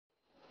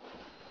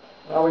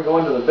Now we go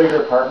into the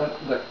bigger apartment,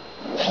 the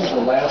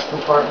last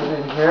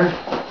compartment in here.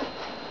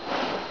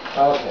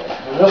 Okay,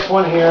 and this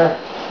one here,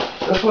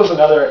 this was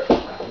another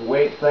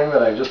weight thing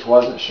that I just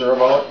wasn't sure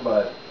about,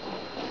 but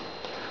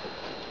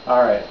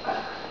alright.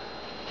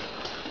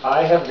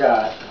 I have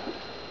got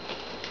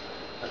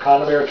a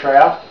conveyor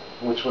trap,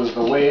 which was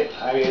the weight,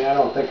 I mean, I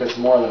don't think it's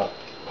more than a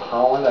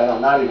pound,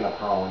 not even a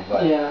pound,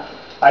 but yeah.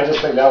 I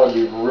just think that would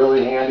be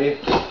really handy.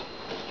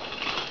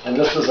 And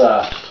this is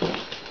a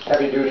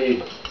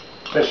heavy-duty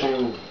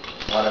fishing,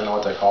 I don't know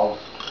what they're called,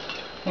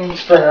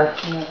 stringer.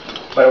 Yeah.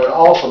 But it would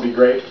also be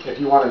great if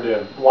you wanted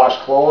to wash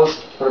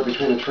clothes, put it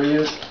between the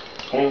trees,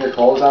 hang your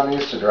clothes on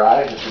these to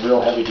dry. It's a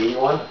real heavy-duty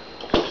one.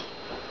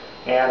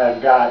 And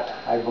I've got,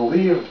 I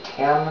believe,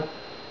 10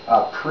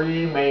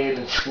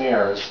 pre-made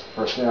snares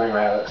for snaring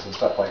rabbits and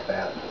stuff like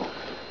that.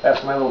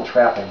 That's my little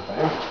trapping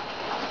thing.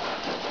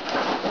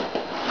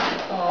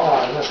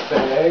 Oh, and this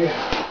bag.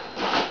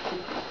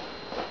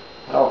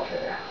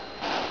 Okay,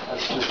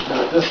 let's just do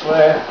it this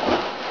way.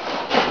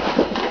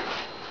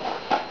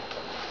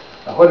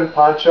 A hooded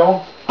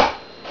poncho.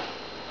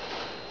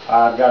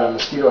 I've got a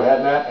mosquito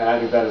head net, and I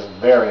think that is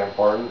very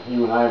important.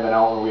 You and I have been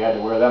out where we had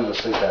to wear them to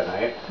sleep at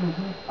night.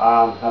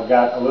 I've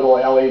got a little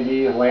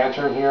LED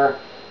lantern here.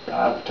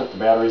 I took the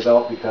batteries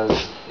out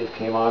because it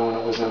came on when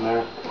it was in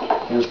there.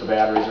 Here's the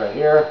batteries right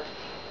here.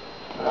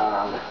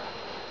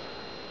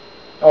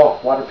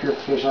 Oh, water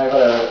purification. I've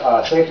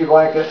got a safety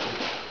blanket.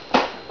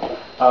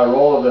 A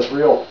roll of this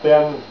real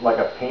thin, like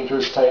a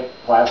painter's type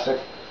plastic.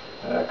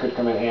 Could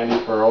come in handy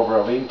for over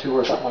a lean-to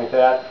or something like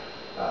that.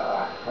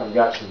 I've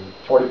got some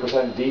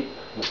 40% deep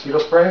mosquito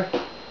spray,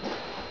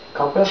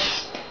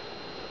 compass,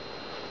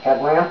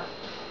 headlamp,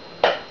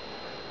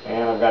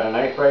 and I've got a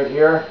knife right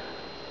here.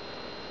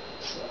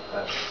 So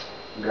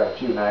I've got a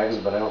few knives,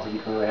 but I don't think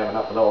you can really have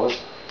enough of those.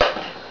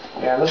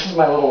 And this is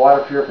my little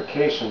water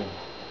purification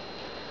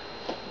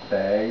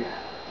bag.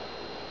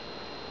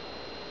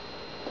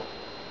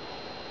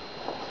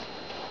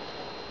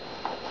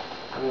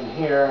 In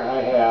here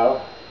I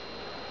have,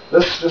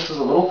 this just is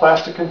a little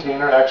plastic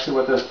container. Actually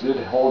what this did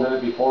hold in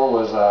it before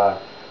was,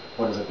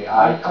 what is it, the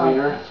eye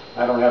cleaner.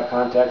 I don't have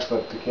contacts,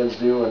 but the kids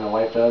do and the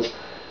wife does.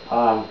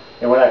 And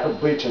when I put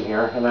bleach in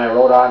here, and then I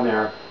wrote on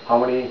there how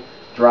many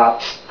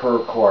drops per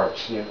quart.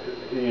 You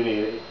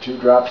need 2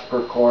 drops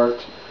per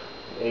quart,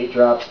 8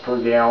 drops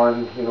per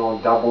gallon, you know,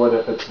 double it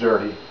if it's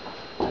dirty.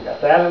 I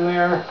got that in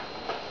there.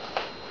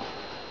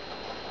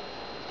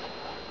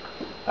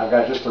 I've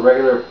got just a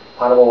regular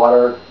potable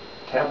water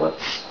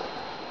tablets.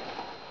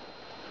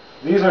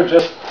 These are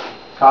just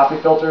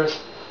coffee filters.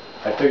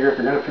 I figure if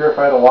you're going to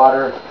purify the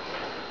water,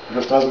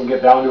 this doesn't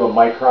get down to a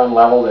micron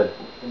level that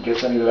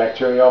gets any of the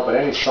bacteria out, but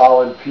any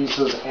solid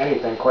pieces,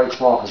 anything quite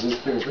small, because these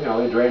things, you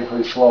know, they drain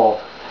pretty slow.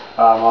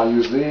 I'll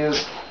use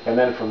these, and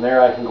then from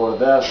there I can go to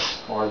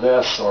this, or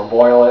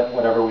boil it,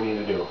 whatever we need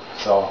to do.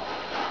 So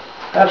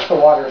that's the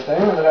water thing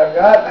that I've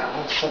got.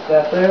 Let's put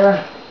that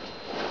there.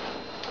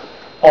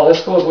 Oh,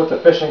 this goes with the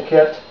fishing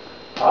kit.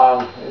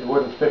 It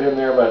wouldn't fit in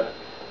there, but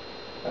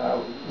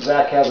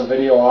Zach has a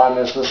video on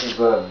this. This is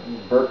the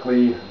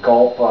Berkeley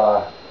Gulp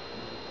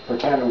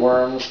pretend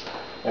worms,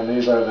 and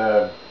these are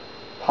the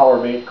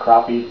power bait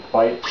crappie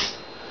bites.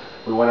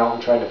 We went out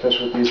and tried to fish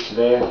with these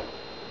today.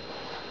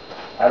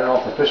 I don't know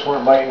if the fish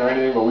weren't biting or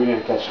anything, but we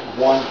didn't catch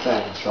one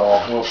thing, so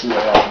we'll see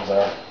what happens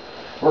there.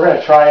 We're going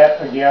to try it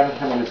again.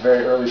 I mean, it's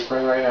very early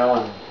spring right now,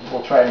 and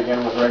we'll try it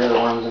again with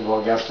regular worms and go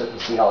against it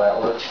and see how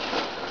that works.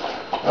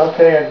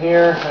 Okay, and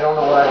here, I don't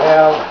know what I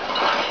have.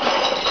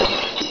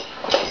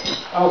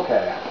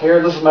 Okay,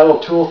 here, this is my little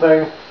tool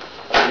thing.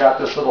 I got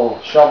this little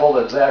shovel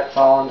that Zach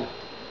found.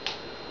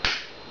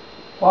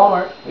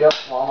 Walmart. Yep,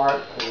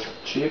 Walmart. It's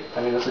cheap.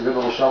 I mean, it's a good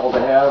little shovel to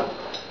have.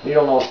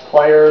 Needle nose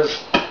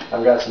pliers.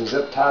 I've got some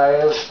zip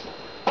ties,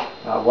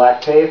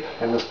 black tape,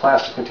 and this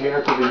plastic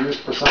container could be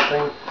used for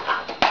something.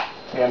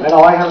 And then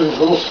all I have is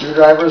little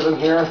screwdrivers in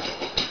here,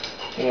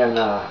 and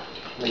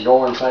they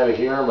go inside of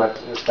here,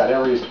 but it's got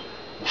every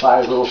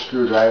size little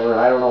screwdriver, and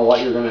I don't know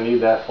what you're going to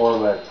need that for,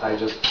 but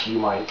you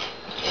might.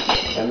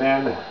 And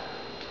then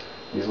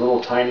these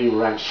little tiny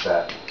wrench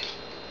set.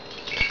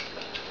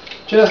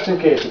 Just in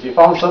case, if you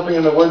found something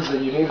in the woods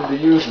that you needed to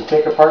use and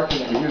take apart and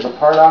you could use a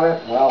part on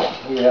it, well,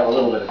 we have a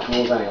little bit of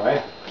tools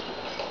anyway.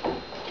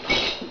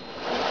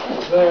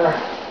 There.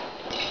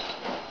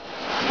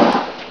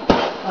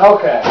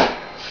 Okay,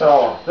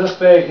 so this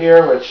bag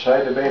here, which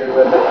I debated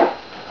with it,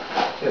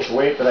 it's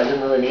weight that I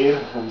didn't really need,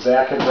 and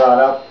Zach had brought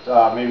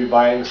up maybe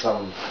buying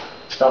some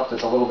stuff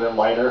that's a little bit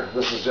lighter.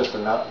 This is just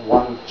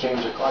one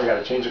change of clothes. I got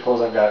a change of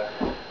clothes. I've got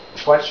a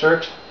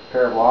sweatshirt, a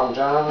pair of long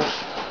johns,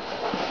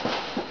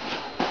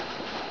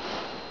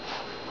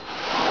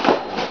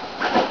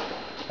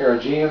 a pair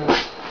of jeans,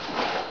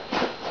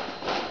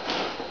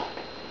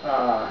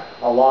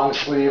 a long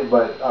sleeve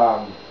but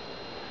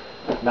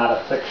not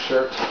a thick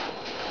shirt,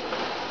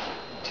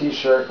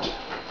 t-shirt,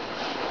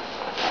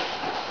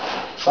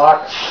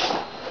 socks,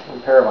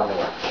 and a pair of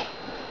underwear.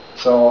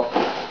 So,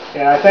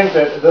 and I think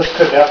that this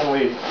could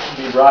definitely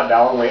be brought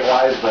down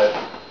weight-wise, but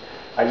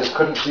I just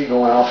couldn't see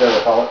going out there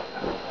without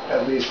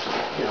at least,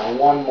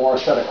 one more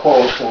set of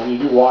clothes, so when you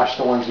do wash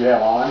the ones you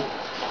have on,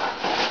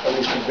 at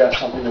least you've got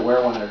something to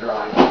wear when they're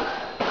drying.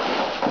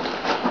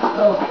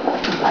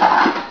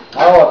 Oh,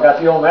 I've got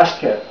the old mess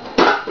kit.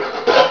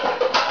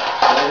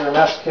 Regular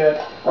mess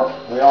kit.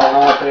 We all know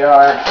what they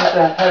are. That's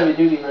a heavy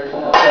duty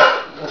version of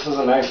it. This is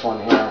a nice one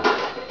here.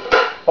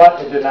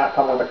 But it did not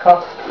come with a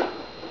cup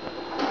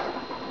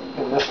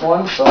in this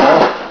one, so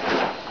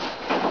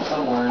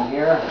somewhere in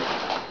here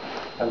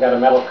I've got a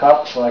metal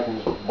cup so I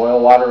can boil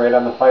water right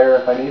on the fire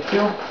if I need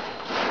to.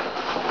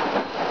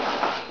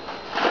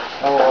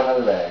 Oh,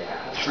 another bag.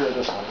 I'm sure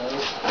this one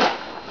is.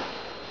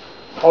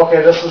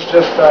 Okay, this is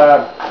just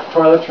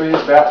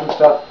toiletries, bathroom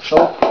stuff,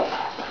 soap,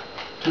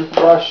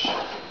 toothbrush,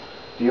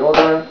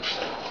 deodorant,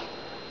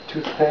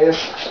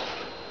 toothpaste,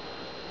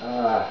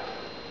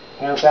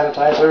 hand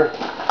sanitizer,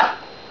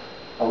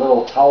 a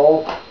little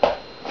towel,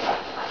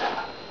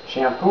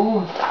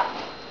 shampoo,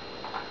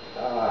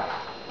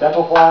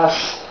 dental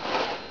floss,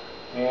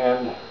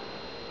 and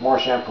more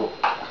shampoo.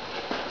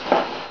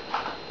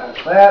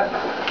 That's that.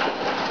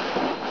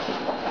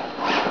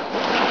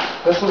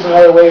 This was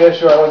another weight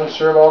issue I wasn't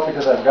sure about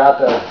because I've got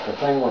the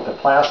thing with the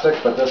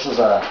plastic, but this is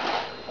an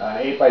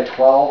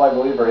 8x12, I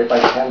believe, or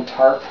 8x10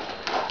 tarp.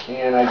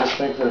 And I just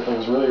think that if it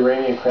was really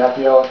rainy and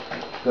crappy out,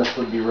 this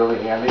would be really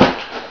handy.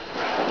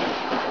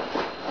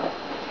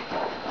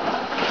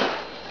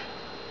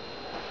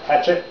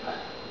 Hatchet.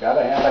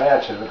 Gotta have a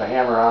hatchet with a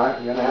hammer on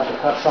it. You're gonna have to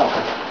cut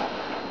something.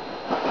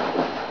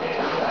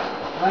 And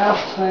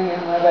last thing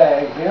in my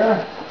bag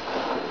here.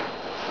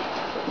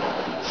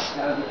 Just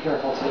gotta be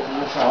careful taking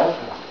this out.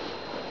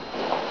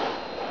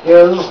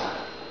 Is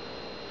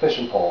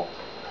fishing pole.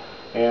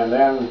 And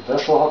then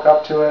this will hook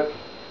up to it.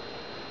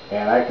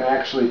 And I can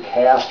actually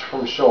cast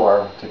from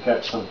shore to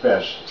catch some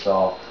fish.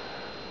 So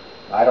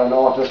I don't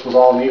know if this was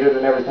all needed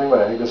and everything, but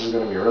I think this is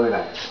going to be really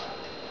nice.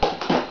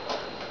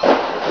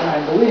 And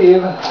I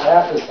believe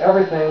that is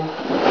everything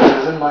that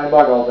is in my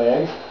bug-out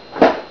bag.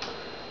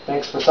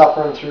 Thanks for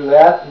suffering through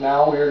that.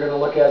 Now we are going to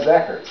look at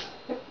Zachary's.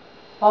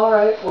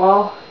 Alright,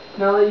 well,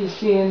 now that you've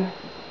seen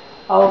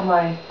all of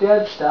my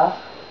dead stuff,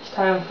 it's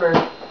time for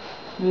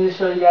me to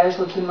show you guys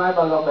what's in my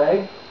bug-out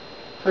bag.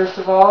 First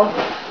of all,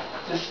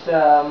 just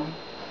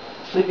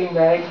sleeping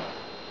bag.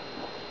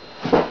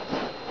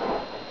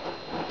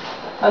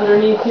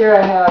 Underneath here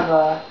I have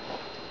a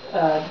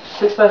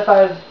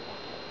 6x5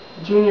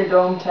 junior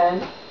dome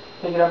tent.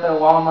 Pick it up at a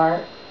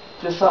Walmart.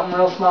 Just something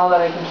real small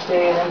that I can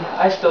stay in.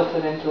 I still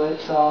fit into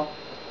it, so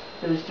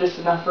there's just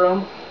enough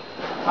room.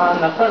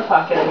 On the front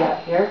pocket I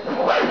got here,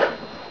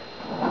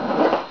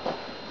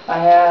 I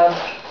have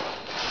a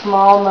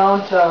small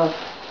amount of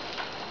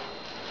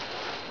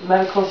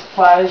medical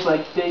supplies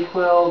like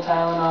Dayquil,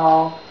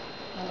 Tylenol,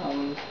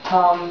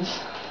 Tums.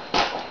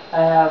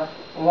 I have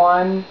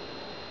one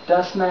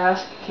dust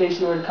mask in case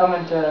you were to come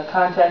into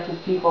contact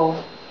with people.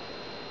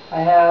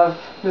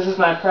 This is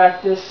my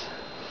practice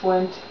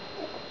flint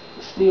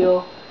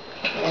steel,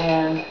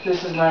 and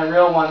this is my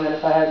real one that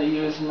if I had to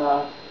use in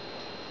a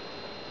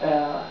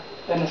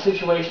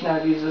situation I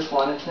would use this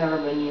one. It's never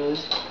been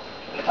used.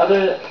 On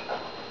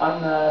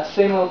the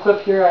same little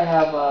clip here I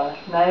have a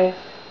knife,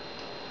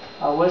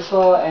 a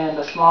whistle, and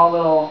a small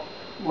little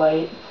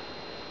light.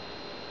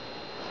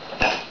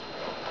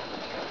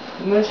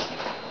 In this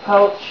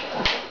pouch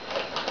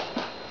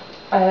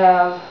I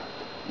have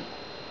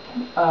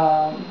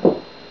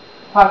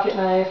pocket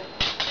knife,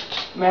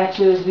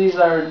 matches, these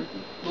are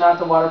not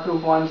the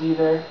waterproof ones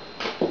either,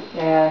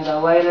 and a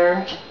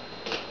lighter,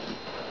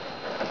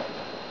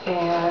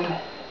 and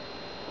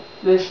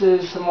this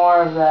is some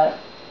more of that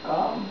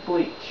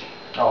bleach.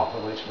 Oh,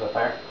 the bleach for the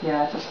fire?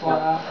 Yeah, it just wore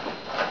off.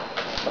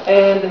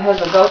 And it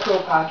has a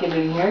Velcro pocket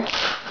in here.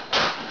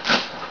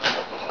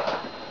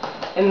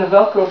 In the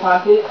Velcro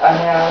pocket I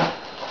have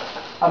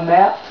a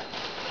map,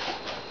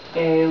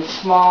 a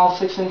small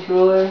 6-inch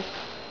ruler,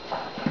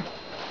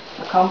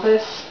 a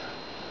compass.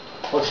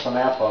 What's the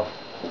map of?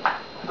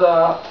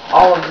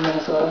 All of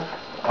Minnesota.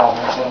 Oh,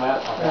 Minnesota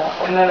map? Okay.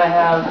 Yeah. And then I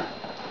have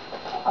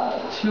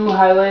 2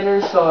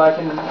 highlighters so I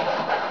can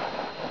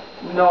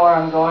know where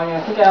I'm going. I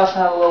think I also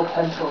have a little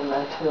pencil in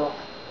there too.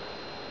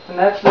 And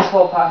that's this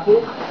whole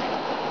pocket.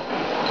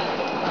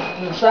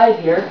 Inside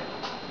here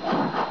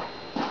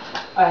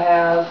I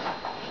have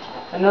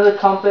another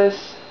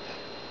compass,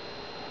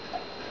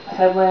 a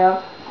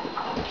headlamp.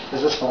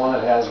 Is this the one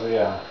that has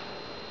the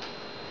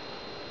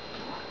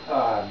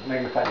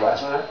magnifying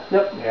glass on it?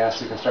 Yep. Yeah,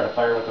 so you can start a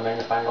fire with the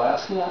magnifying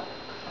glass? Yeah.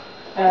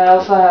 And I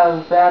also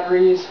have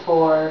batteries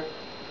for,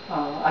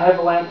 I have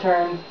a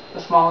lantern,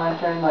 a small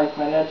lantern like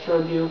my dad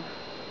showed you,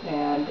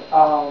 and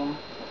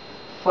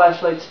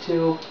flashlights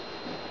too,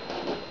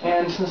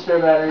 and some spare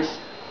batteries.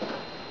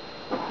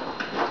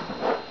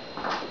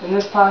 In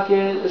this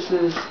pocket, this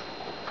is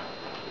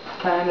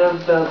kind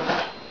of the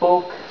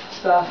bulk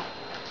stuff.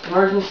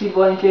 Emergency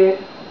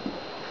blanket,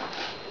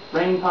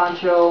 rain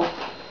poncho,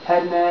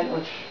 head net,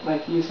 which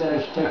like you said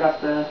I should take off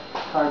the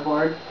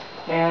cardboard,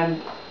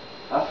 and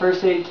a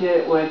first aid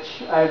kit,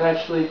 which I've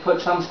actually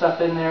put some stuff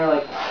in there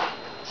like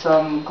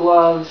some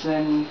gloves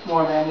and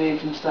more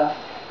bandage and stuff.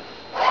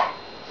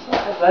 So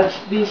that's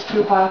these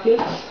two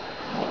pockets.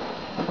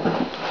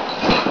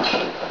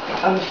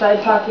 On the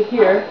side pocket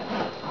here,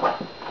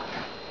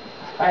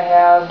 I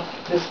have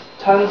just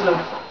tons of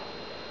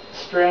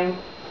string.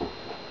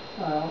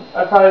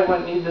 I probably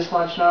wouldn't need this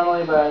much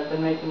normally, but I've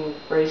been making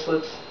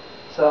bracelets,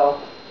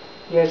 so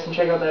you guys can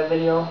check out that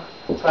video.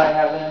 That's why I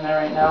have it in there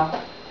right now.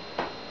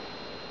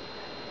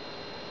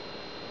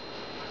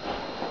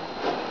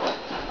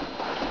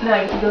 Now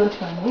I can go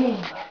to my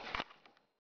main.